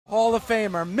Hall of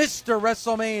Famer, Mr.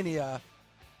 WrestleMania,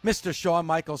 Mr. Shawn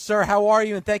Michaels. Sir, how are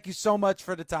you? And thank you so much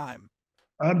for the time.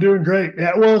 I'm doing great.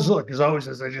 Yeah, well, look, as always,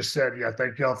 as I just said, yeah,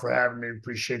 thank y'all for having me.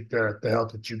 Appreciate the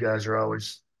help that you guys are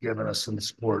always giving us and the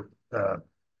support.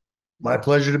 My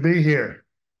pleasure to be here.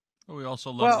 We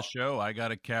also love the Well, show.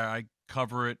 I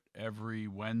cover it every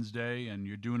Wednesday, and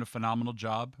you're doing a phenomenal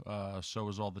job. So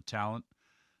is all the talent.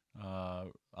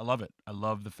 I love it. I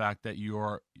love the fact that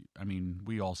you're. I mean,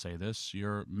 we all say this.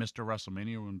 You're Mr.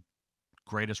 WrestleMania, one of the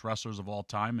greatest wrestlers of all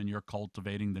time, and you're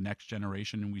cultivating the next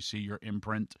generation. And we see your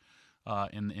imprint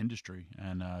in the industry.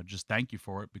 And just thank you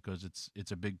for it, because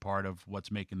it's a big part of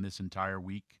what's making this entire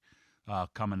week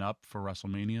coming up for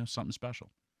WrestleMania something special.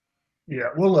 Yeah,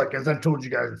 well, look, as I've told you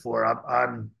guys before,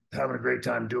 I'm having a great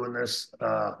time doing this.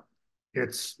 It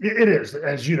is,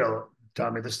 as you know,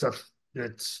 Tommy. This stuff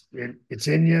it's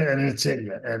in you and it's in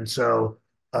you, and so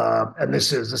and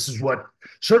this is what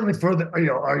certainly for the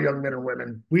our young men and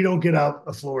women, we don't get out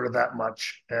of Florida that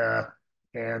much,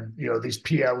 and these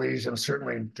PLEs, and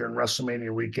certainly during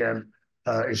WrestleMania weekend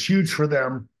is huge for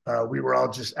them. We were all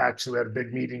just actually had a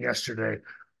big meeting yesterday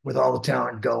with all the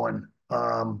talent going.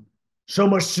 So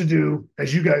much to do,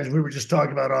 as you guys we were just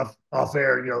talking about off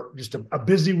air. Just a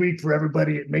busy week for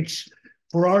everybody. It makes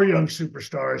for our young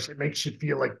superstars, it makes you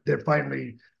feel like they're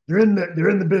in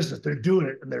the business, they're doing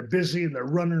it, and they're busy and they're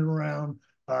running around,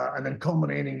 and then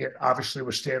culminating it obviously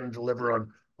with Stand and Deliver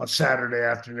on Saturday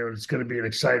afternoon. It's going to be an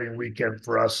exciting weekend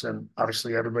for us, and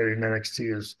obviously everybody in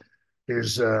NXT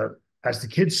is as the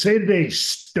kids say today,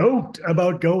 stoked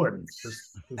about going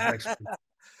this next week.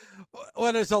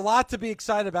 Well, there's a lot to be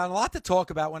excited about and a lot to talk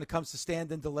about when it comes to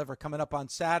Stand and Deliver coming up on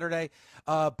Saturday.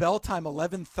 Bell time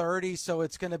 11:30, so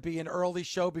it's going to be an early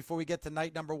show before we get to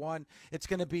night number one. It's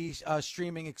going to be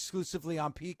streaming exclusively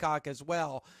on Peacock as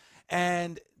well.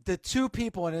 And the two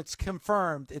people, and it's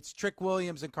confirmed, it's Trick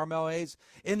Williams and Carmelo Hayes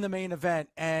in the main event.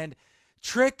 And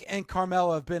Trick and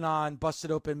Carmelo have been on Busted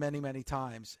Open many, many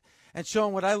times. And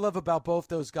Shawn, what I love about both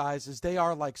those guys is they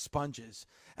are like sponges.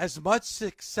 As much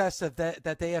success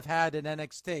that they have had in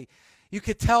NXT, you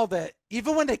could tell that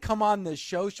even when they come on this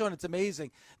show, Shawn, it's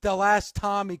amazing. They'll ask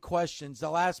Tommy questions,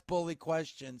 they'll ask Bully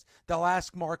questions, they'll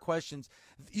ask Mark questions.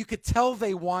 You could tell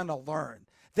they want to learn.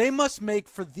 They must make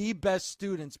for the best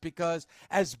students, because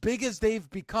as big as they've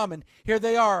become, and here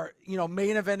they are,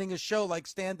 main eventing a show like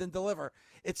Stand and Deliver,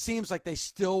 it seems like they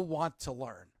still want to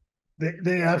learn.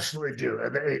 They absolutely do.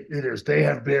 It is. They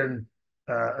have been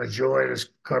a joy, as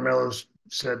Carmelo's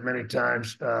said many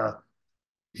times.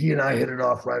 He and I hit it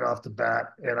off right off the bat,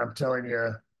 and I'm telling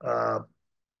you,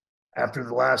 after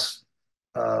the last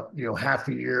half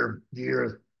a year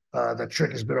that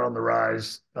Trick has been on the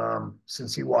rise,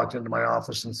 since he walked into my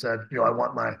office and said, I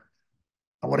want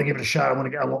to give it a shot.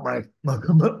 I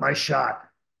want my shot.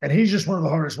 And he's just one of the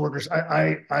hardest workers.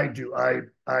 I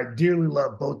dearly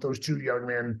love both those two young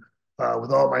men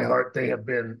with all my heart. They have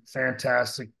been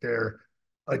fantastic. They're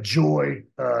a joy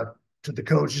to the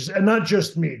coaches, and not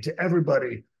just me, to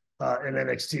everybody in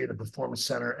NXT in the Performance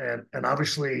Center, and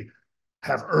obviously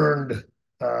have earned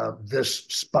this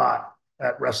spot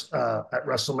at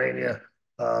WrestleMania,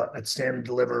 at Stand and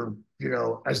Deliver,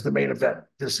 as the main event.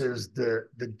 This is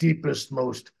the deepest,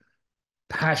 most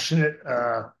passionate,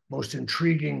 most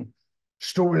intriguing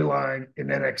storyline in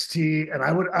NXT, and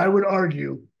I would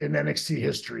argue in NXT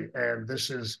history. And this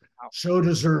is so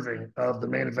deserving of the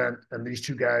main event. And these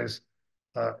two guys,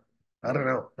 I don't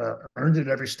know, earned it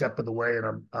every step of the way,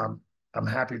 and I'm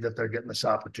happy that they're getting this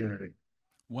opportunity.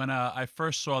 When I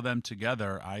first saw them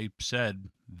together, I said,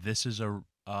 "This is a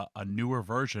newer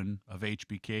version of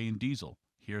HBK and Diesel.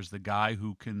 Here's the guy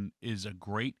who is a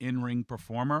great in-ring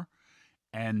performer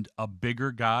and a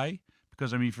bigger guy."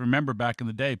 Because, I mean, if you remember back in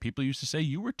the day, people used to say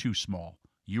you were too small.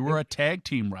 You were a tag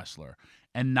team wrestler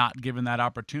and not given that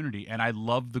opportunity. And I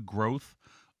love the growth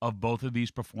of both of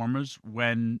these performers.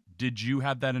 Did you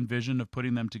have that envision of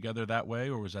putting them together that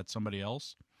way, or was that somebody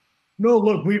else? No,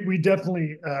 look, we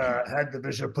definitely had the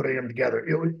vision of putting them together.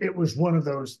 It was one of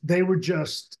those. They were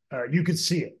just you could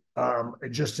see it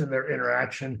just in their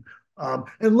interaction.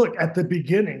 And look, at the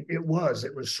beginning, it was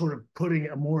sort of putting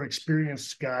a more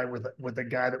experienced guy with a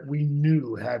guy that we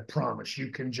knew had promise.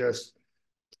 You can just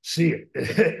see it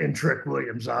in Trick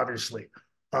Williams, obviously.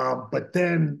 But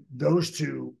then those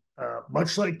two,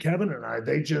 much like Kevin and I,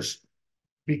 they just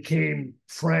became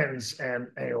friends, and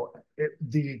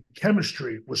the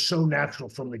chemistry was so natural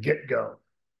from the get-go.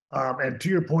 And to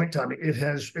your point, Tommy,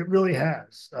 it really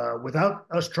has. Without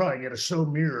us trying, it has so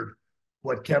mirrored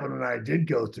what Kevin and I did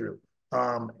go through.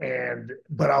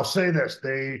 But I'll say this: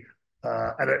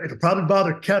 And it'll probably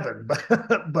bother Kevin,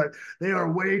 but they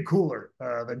are way cooler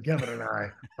than Kevin and I.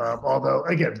 Although,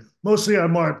 again, mostly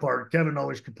on my part, Kevin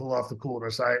always could pull off the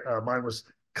coolness. Mine was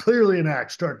clearly an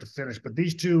act, start to finish. But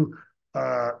these two,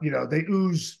 they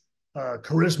ooze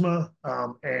charisma,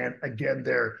 and again,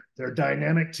 they're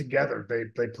dynamic together.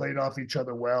 They played off each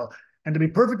other well. And to be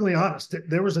perfectly honest,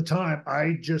 there was a time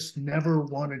I just never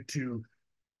wanted to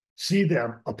see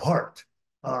them apart,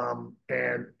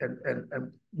 and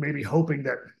maybe hoping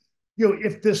that,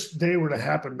 if this day were to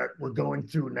happen that we're going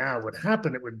through now would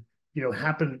happen, it would,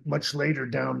 happen much later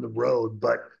down the road.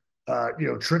 But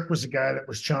Trick was a guy that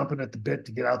was chomping at the bit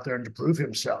to get out there and to prove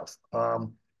himself,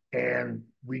 and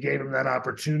we gave him that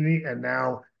opportunity, and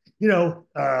now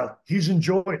he's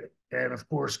enjoyed it. And of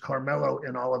course, Carmelo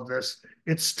in all of this,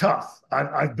 it's tough.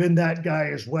 I've been that guy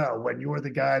as well. When you're the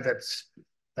guy that's,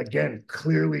 again,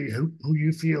 clearly who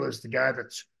you feel is the guy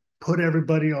that's put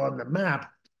everybody on the map,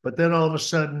 but then all of a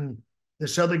sudden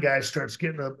this other guy starts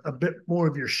getting a bit more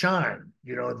of your shine,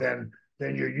 than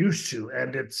you're used to.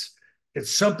 And it's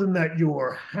something that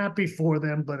you're happy for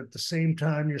them, but at the same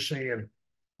time you're saying,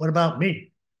 what about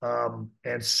me?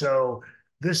 And so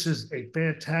this is a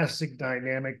fantastic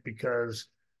dynamic because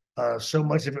so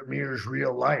much of it mirrors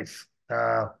real life.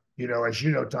 As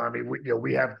you know, Tommy,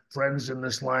 we have friends in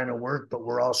this line of work, but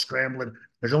we're all scrambling.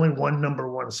 There's only one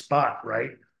number one spot,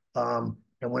 right? And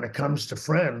when it comes to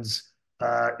friends,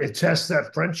 it tests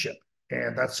that friendship.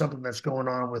 And that's something that's going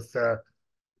on with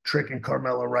Trick and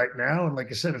Carmelo right now. And like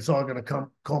I said, it's all going to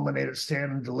culminate at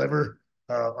Stand and Deliver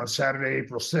on Saturday,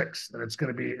 April 6th. And it's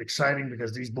going to be exciting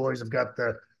because these boys have got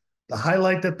the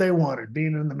highlight that they wanted,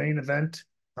 being in the main event.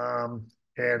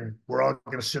 And we're all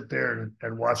going to sit there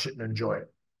and watch it and enjoy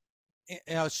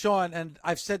it. Shawn, and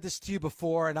I've said this to you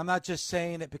before, and I'm not just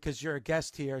saying it because you're a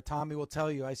guest here. Tommy will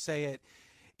tell you I say it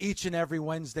each and every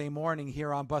Wednesday morning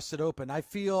here on Busted Open. I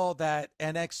feel that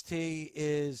NXT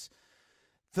is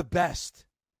the best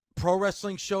pro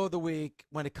wrestling show of the week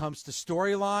when it comes to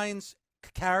storylines,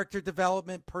 character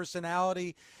development,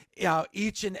 personality.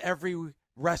 Each and every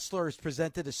wrestler is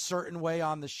presented a certain way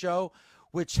on the show,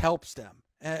 which helps them.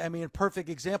 I mean, a perfect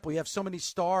example. You have so many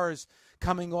stars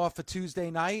coming off a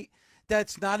Tuesday night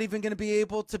that's not even going to be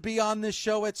able to be on this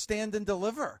show at Stand and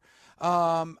Deliver.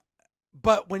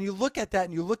 But when you look at that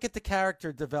and you look at the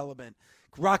character development,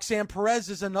 Roxanne Perez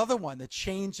is another one, the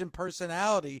change in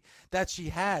personality that she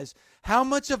has. How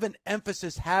much of an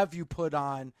emphasis have you put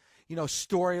on,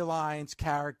 storylines,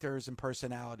 characters, and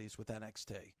personalities with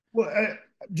NXT? Well,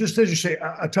 just as you say,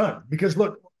 a ton. Because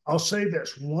look, I'll say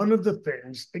this. One of the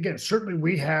things, again, certainly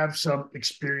we have some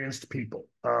experienced people,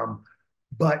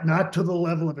 but not to the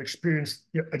level of experience,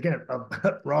 again, of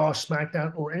Raw,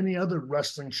 SmackDown, or any other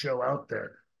wrestling show out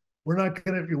there.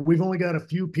 We've only got a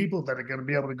few people that are going to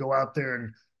be able to go out there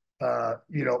and,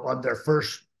 on their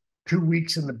first 2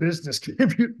 weeks in the business,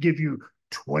 give you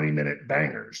 20-minute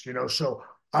bangers, So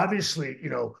obviously,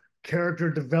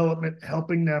 character development,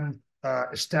 helping them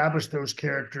establish those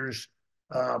characters,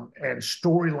 and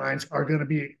storylines are going to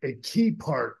be a key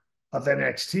part of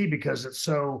NXT because it's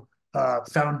so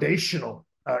foundational.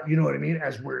 You know what I mean?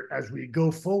 As we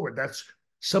go forward, that's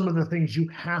some of the things you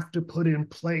have to put in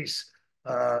place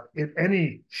in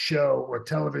any show or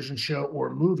television show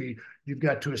or movie. You've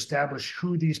got to establish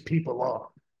who these people are,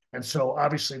 and so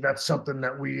obviously that's something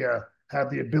that we have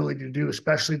the ability to do.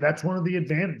 Especially that's one of the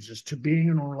advantages to being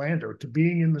in Orlando, to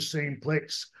being in the same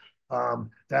place.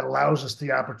 That allows us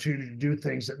the opportunity to do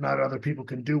things that not other people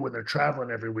can do when they're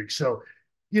traveling every week. So,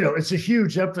 it's a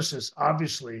huge emphasis,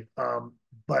 obviously,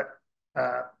 but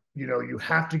you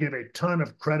have to give a ton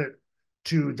of credit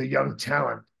to the young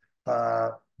talent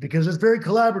because it's very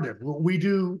collaborative. We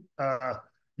do,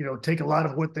 take a lot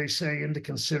of what they say into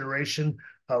consideration.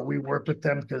 We work with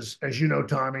them because, as you know,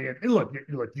 Tommy, and look,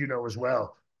 as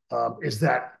well, is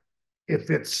that if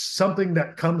it's something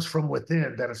that comes from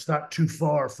within, that it's not too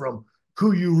far from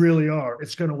who you really are,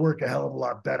 it's going to work a hell of a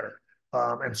lot better.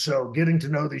 And so getting to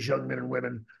know these young men and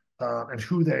women and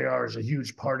who they are is a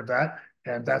huge part of that.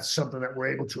 And that's something that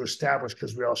we're able to establish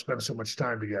because we all spend so much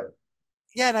time together.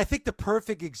 Yeah, and I think the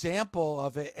perfect example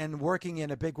of it and working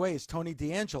in a big way is Tony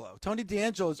D'Angelo. Tony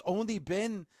D'Angelo has only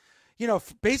been,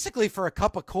 basically for a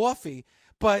cup of coffee,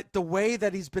 but the way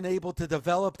that he's been able to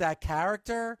develop that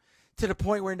character to the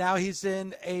point where now he's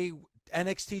in a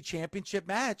NXT championship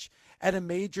match at a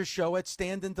major show at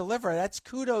Stand and Deliver. That's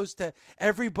kudos to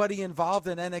everybody involved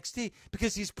in NXT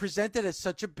because he's presented as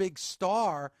such a big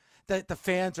star that the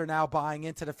fans are now buying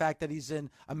into the fact that he's in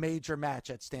a major match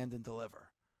at Stand and Deliver.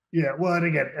 Yeah, well, and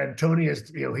again, and Tony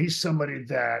is, he's somebody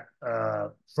that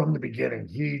from the beginning,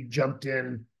 he jumped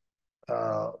in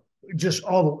just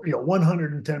all,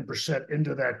 110%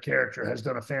 into that character, has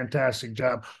done a fantastic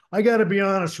job. I got to be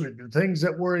honest with you. The things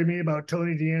that worry me about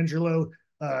Tony D'Angelo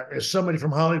is somebody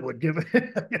from Hollywood giving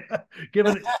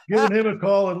giving him a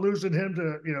call and losing him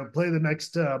to play the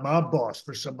next mob boss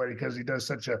for somebody, because he does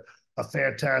such a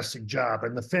fantastic job.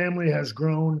 And the family has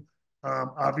grown,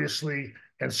 obviously.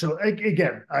 And so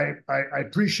again, I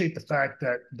appreciate the fact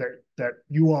that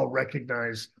you all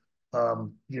recognize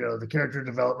the character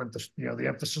development, the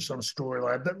emphasis on the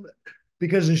storyline.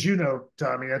 Because as you know,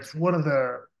 Tommy, that's one of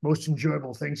the most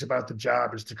enjoyable things about the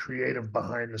job, is the creative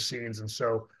behind the scenes. And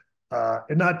so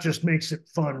it not just makes it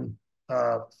fun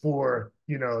for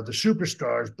the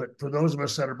superstars, but for those of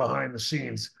us that are behind the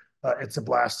scenes, it's a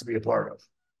blast to be a part of.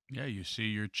 Yeah, you see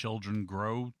your children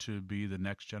grow to be the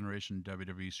next generation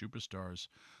WWE superstars.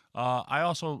 I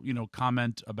also,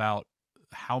 comment about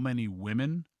how many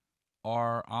women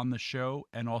are on the show,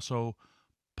 and also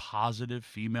positive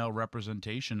female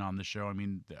representation on the show. I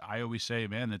mean, I always say,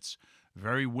 man, it's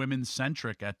very women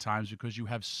centric at times, because you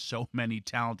have so many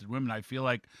talented women. I feel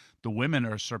like the women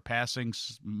are surpassing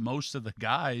most of the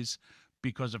guys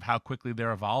because of how quickly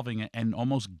they're evolving and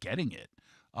almost getting it.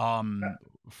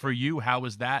 For you, how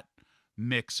is that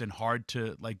mix and hard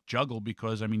to juggle?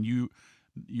 Because I mean,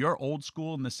 you're old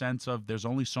school in the sense of there's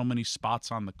only so many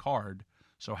spots on the card.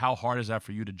 So how hard is that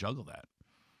for you to juggle that?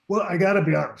 Well, I got to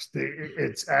be honest.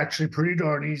 It's actually pretty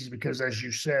darn easy, because, as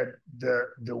you said, the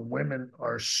women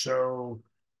are so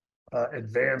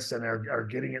advanced and are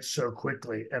getting it so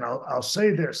quickly. And I'll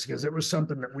say this, because it was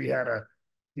something that we had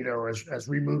as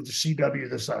we moved to CW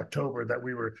this October, that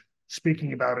we were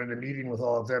speaking about in a meeting with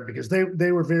all of them, because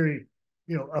they were very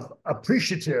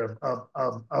appreciative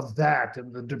of that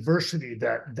and the diversity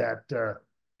that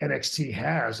NXT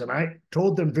has. And I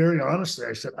told them very honestly,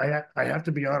 I said, I have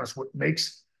to be honest, what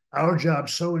makes our job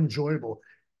so enjoyable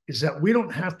is that we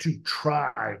don't have to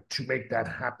try to make that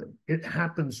happen. It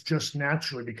happens just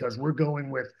naturally, because we're going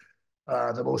with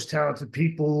the most talented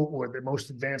people, or the most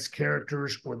advanced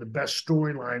characters, or the best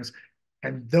storylines.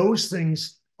 And those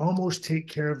things almost take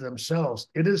care of themselves.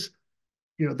 It is,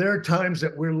 there are times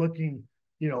that we're looking,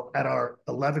 at our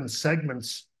 11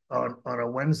 segments on a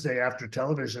Wednesday after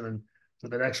television, and for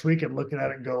the next week, and looking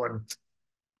at it and going,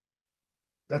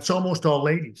 that's almost all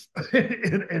ladies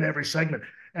in every segment.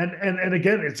 And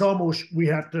again, it's almost, we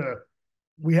have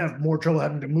more trouble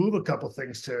having to move a couple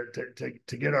things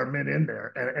to get our men in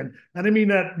there. And I mean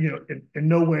that, in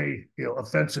no way,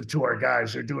 offensive to our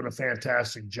guys. They're doing a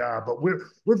fantastic job, but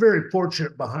we're very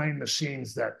fortunate behind the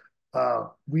scenes that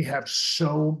we have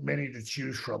so many to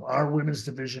choose from. Our women's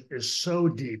division is so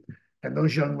deep, and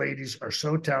those young ladies are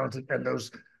so talented, and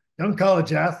those young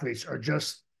college athletes are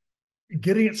just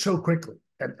getting it so quickly.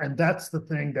 And that's the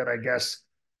thing that I guess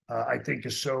I think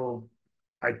is so,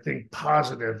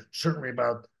 positive, certainly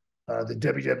about the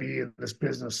WWE and this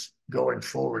business going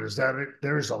forward, is that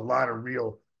there is a lot of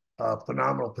real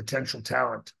phenomenal potential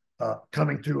talent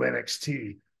coming through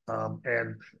NXT.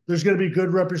 And there's going to be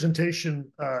good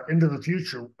representation into the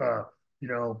future,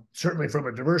 certainly from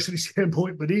a diversity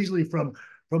standpoint, but easily from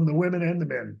the women and the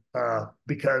men,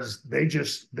 because they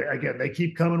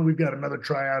keep coming. We've got another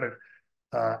tryout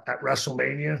at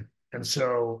Wrestlemania. And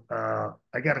so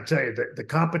I got to tell you that the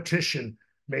competition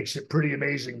makes it pretty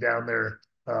amazing down there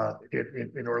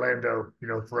in Orlando,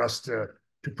 for us to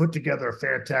put together a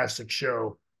fantastic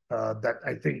show that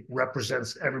I think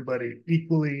represents everybody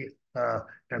equally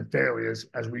and fairly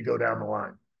as we go down the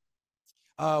line.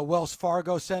 Wells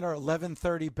Fargo Center,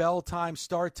 11:30 bell time,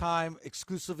 start time,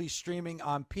 exclusively streaming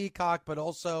on Peacock. But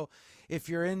also, if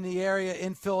you're in the area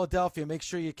in Philadelphia, make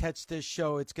sure you catch this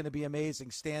show. It's going to be amazing.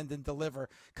 Stand and Deliver,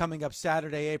 coming up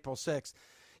Saturday, April 6th.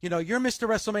 You're Mr.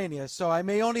 WrestleMania, so I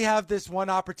may only have this one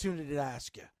opportunity to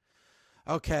ask you.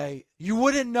 Okay, you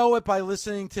wouldn't know it by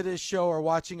listening to this show or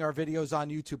watching our videos on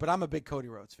YouTube, but I'm a big Cody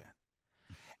Rhodes fan.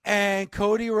 And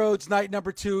Cody Rhodes, night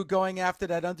number 2, going after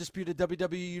that undisputed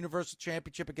WWE Universal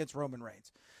Championship against Roman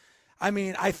Reigns. I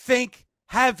mean,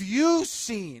 have you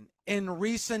seen in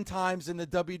recent times in the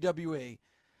WWE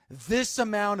this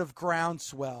amount of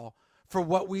groundswell for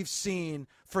what we've seen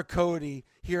for Cody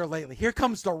here lately? Here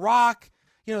comes The Rock,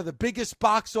 the biggest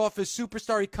box office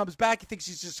superstar. He comes back. He thinks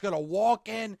he's just going to walk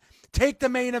in, take the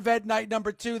main event, night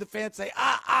number 2. The fans say,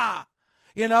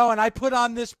 and I put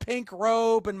on this pink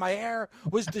robe and my hair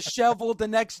was disheveled the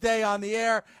next day on the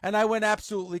air, and I went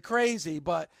absolutely crazy.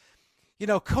 But,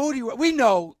 Cody, we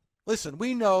know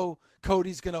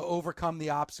Cody's going to overcome the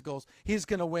obstacles. He's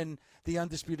going to win the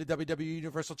undisputed WWE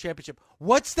Universal Championship.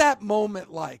 What's that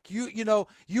moment like? You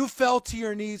fell to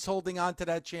your knees holding on to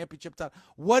that championship.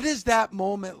 What is that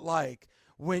moment like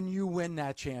when you win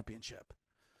that championship?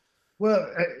 Well,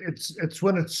 it's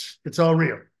when it's all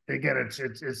real. Again,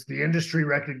 it's the industry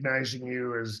recognizing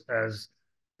you as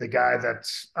the guy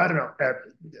that's, I don't know,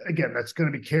 again, that's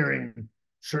going to be carrying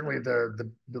certainly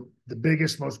the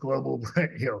biggest, most global brand,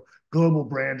 global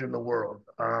brand in the world.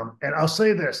 And I'll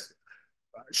say this,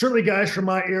 certainly guys from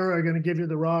my era are going to give you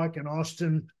The Rock and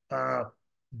Austin,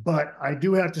 but I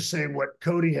do have to say what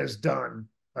Cody has done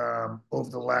over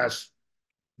the last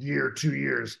year, 2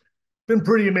 years, been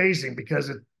pretty amazing, because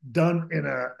it's done in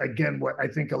again, what I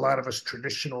think a lot of us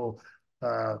traditional,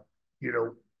 you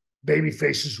know, baby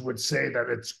faces would say that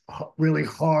it's really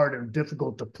hard and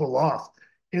difficult to pull off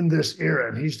in this era.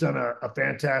 And he's done a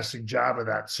fantastic job of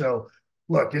that. So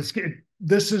look, this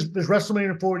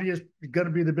WrestleMania 40 is going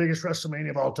to be the biggest WrestleMania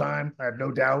of all time. I have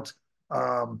no doubt.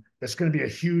 It's going to be a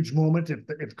huge moment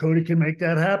if Cody can make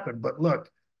that happen. But look,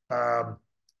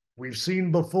 we've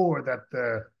seen before that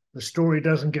the story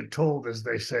doesn't get told, as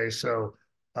they say. So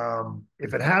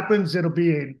if it happens, it'll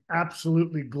be an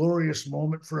absolutely glorious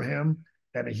moment for him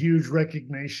and a huge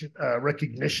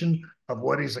recognition of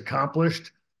what he's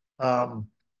accomplished.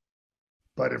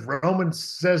 But if Roman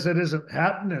says it isn't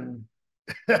happening,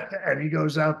 and he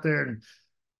goes out there and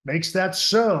makes that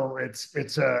so,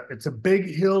 it's a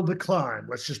big hill to climb.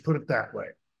 Let's just put it that way.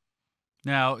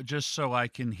 Now, just so I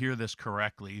can hear this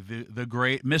correctly, the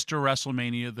great Mr.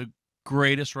 WrestleMania, the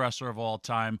greatest wrestler of all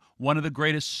time, one of the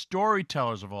greatest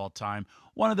storytellers of all time,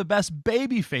 one of the best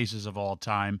baby faces of all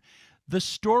time. The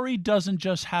story doesn't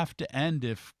just have to end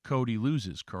if Cody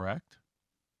loses, correct?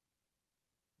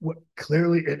 What,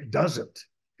 clearly it doesn't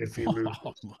if he loses.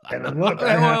 And look,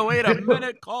 wait a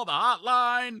minute, call the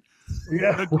hotline.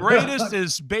 Yeah, the greatest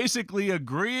is basically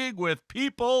agreeing with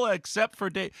people except for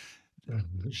Dave.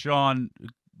 Shawn,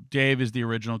 Dave is the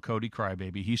original Cody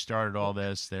Crybaby. He started all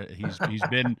this.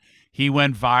 He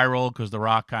went viral because The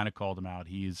Rock kind of called him out.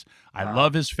 I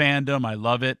love his fandom. I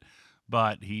love it.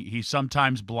 But he's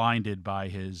sometimes blinded by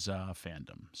his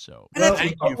fandom. So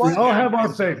we all have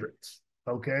our favorites.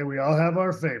 Okay, we all have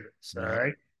our favorites. All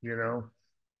right,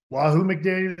 Wahoo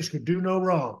McDaniels could do no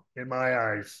wrong in my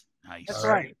eyes. Nice. That's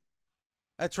right.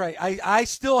 That's right. I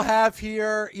still have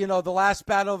here, the last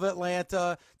Battle of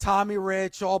Atlanta, Tommy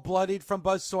Rich, all bloodied from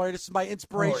Buzz Sawyer. This is my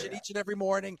inspiration each and every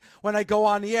morning when I go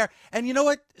on the air. And you know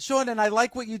what, Shawn, and I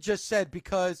like what you just said,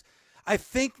 because I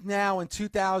think now in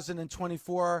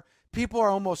 2024, people are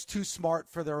almost too smart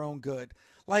for their own good.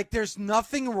 Like, there's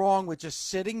nothing wrong with just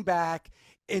sitting back,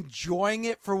 enjoying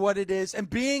it for what it is, and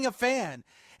being a fan.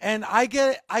 And I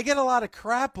get a lot of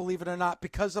crap, believe it or not,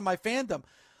 because of my fandom.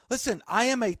 Listen, I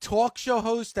am a talk show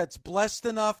host that's blessed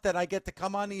enough that I get to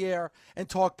come on the air and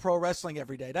talk pro wrestling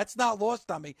every day. That's not lost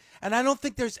on me. And I don't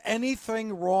think there's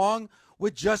anything wrong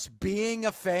with just being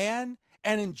a fan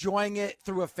and enjoying it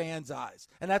through a fan's eyes.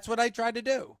 And that's what I try to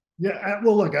do. Yeah,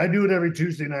 well, look, I do it every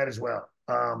Tuesday night as well.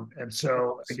 And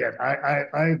so, again,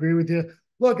 I agree with you.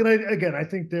 Look, and I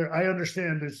think I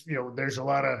understand there's, there's a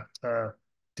lot of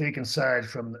taking sides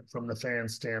from the fan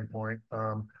standpoint.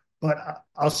 But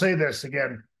I'll say this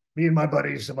again, me and my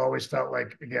buddies have always felt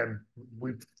like, again,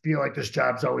 we feel like this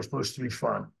job's always supposed to be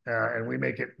fun, and we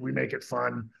make it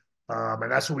fun.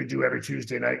 And that's what we do every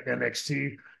Tuesday night in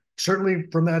NXT. Certainly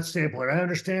from that standpoint, I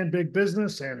understand big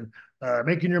business and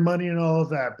making your money and all of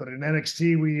that. But in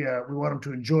NXT, we want them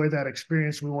to enjoy that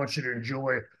experience. We want you to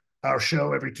enjoy our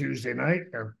show every Tuesday night.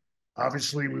 And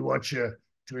obviously, we want you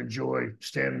to enjoy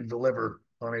Stand and Deliver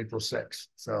on April 6th.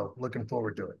 So looking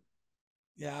forward to it.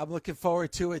 Yeah, I'm looking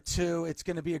forward to it, too. It's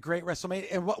going to be a great WrestleMania.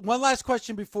 And one last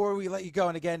question before we let you go.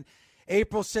 And again,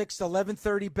 April 6th,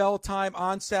 11:30 bell time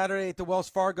on Saturday at the Wells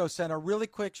Fargo Center. Really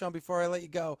quick, Shawn, before I let you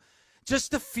go.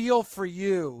 Just the feel for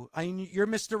you. I mean, you're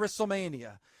Mr.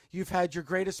 WrestleMania. You've had your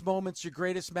greatest moments, your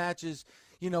greatest matches,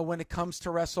 when it comes to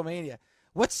WrestleMania.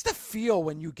 What's the feel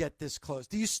when you get this close?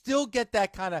 Do you still get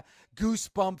that kind of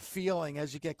goosebump feeling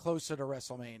as you get closer to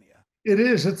WrestleMania? It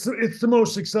is. It's the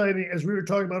most exciting, as we were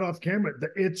talking about off camera.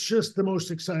 It's just the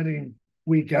most exciting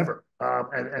week ever,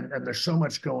 and there's so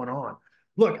much going on.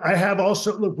 Look,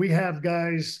 we have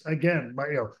guys again.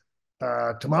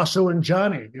 Tommaso and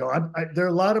Johnny. There are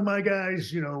a lot of my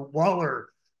guys. Waller,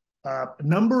 a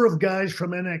number of guys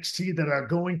from NXT that are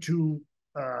going to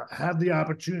have the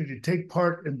opportunity to take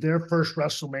part in their first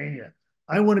WrestleMania.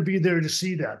 I want to be there to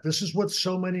see that. This is what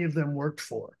so many of them worked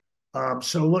for.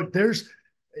 So look, this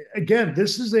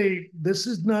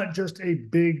is not just a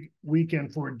big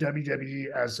weekend for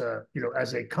WWE as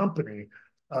a company,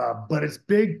 but it's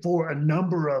big for a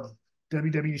number of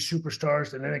WWE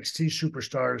superstars and NXT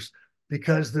superstars,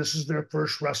 because this is their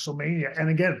first WrestleMania. And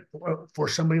again, for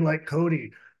somebody like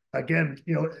Cody, again,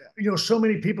 so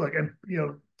many people, and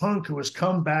Punk, who has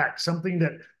come back, something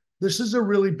that this is a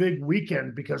really big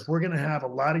weekend because we're going to have a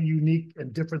lot of unique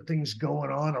and different things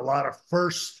going on, a lot of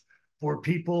firsts for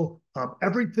people.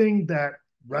 Everything that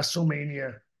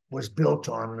WrestleMania was built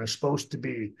on and is supposed to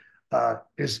be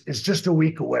is just a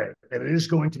week away, and it is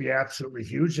going to be absolutely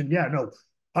huge. And yeah, no,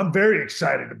 I'm very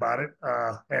excited about it,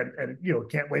 and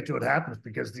can't wait till it happens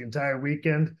because the entire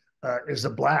weekend is a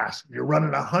blast. You're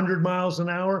running 100 miles an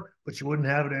hour, but you wouldn't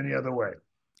have it any other way.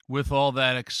 With all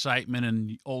that excitement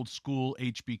and old school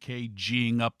HBK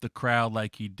G'ing up the crowd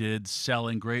like he did,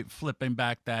 selling great, flipping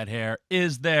back that hair,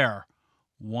 is there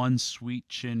one sweet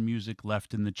chin music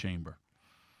left in the chamber?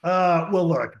 Well,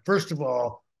 look, first of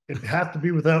all, it'd have to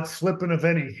be without flipping of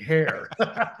any hair.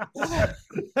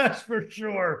 That's for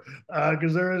sure,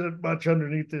 because there isn't much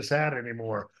underneath this hat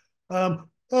anymore.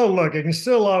 Look, I can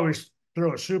still always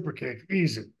throw a super kick,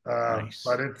 easy. Nice.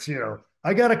 But it's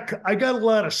I got a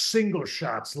lot of single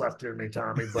shots left in me,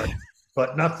 Tommy,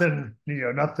 but nothing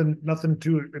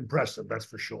too impressive, that's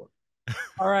for sure.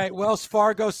 All right, Wells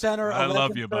Fargo Center. I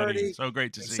love you, buddy. So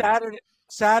great to see you.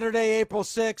 Saturday, April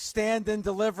 6th, Stand and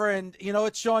Deliver. And you know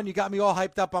what, Shawn, you got me all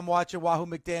hyped up. I'm watching Wahoo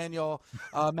McDaniel,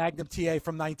 Magnum TA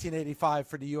from 1985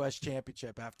 for the U.S.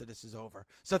 Championship after this is over.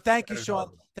 So thank you,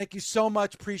 Shawn. Thank you so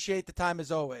much. Appreciate the time as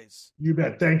always. You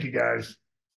bet. Thank you, guys.